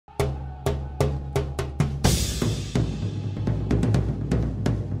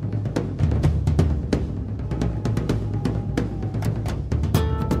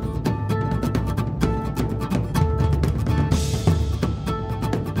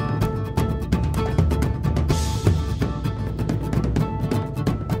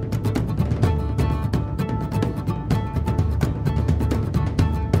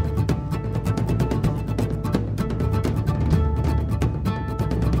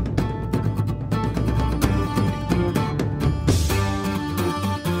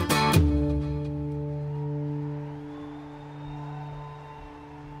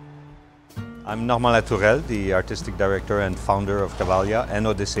I'm Normand Latourelle, the artistic director and founder of Cavalia and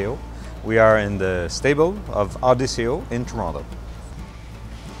Odysseo. We are in the stable of Odysseo in Toronto.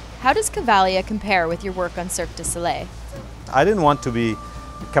 How does Cavalia compare with your work on Cirque du Soleil? I didn't want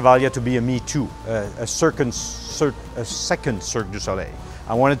Cavalia to be a me too, a second Cirque du Soleil.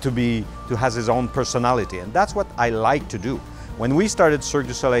 I wanted to have his own personality, and that's what I like to do. When we started Cirque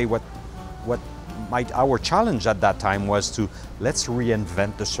du Soleil, our challenge at that time was let's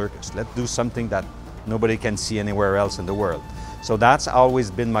reinvent the circus. Let's do something that nobody can see anywhere else in the world. So that's always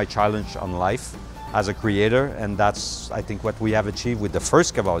been my challenge on life as a creator, and that's, I think, what we have achieved with the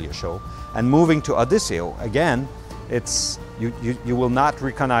first Cavalia show. And moving to Odysseo, again, you will not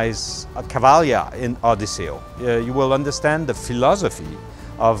recognize a Cavalia in Odysseo. You will understand the philosophy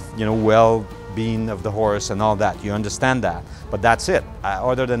of well-being of the horse and all that. You understand that, but that's it.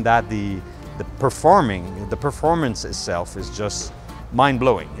 Other than that, the performance itself is just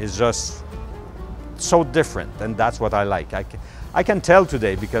mind-blowing. It's just so different, and that's what I like. I can tell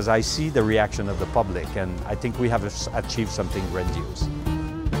today because I see the reaction of the public, and I think we have achieved something grandiose.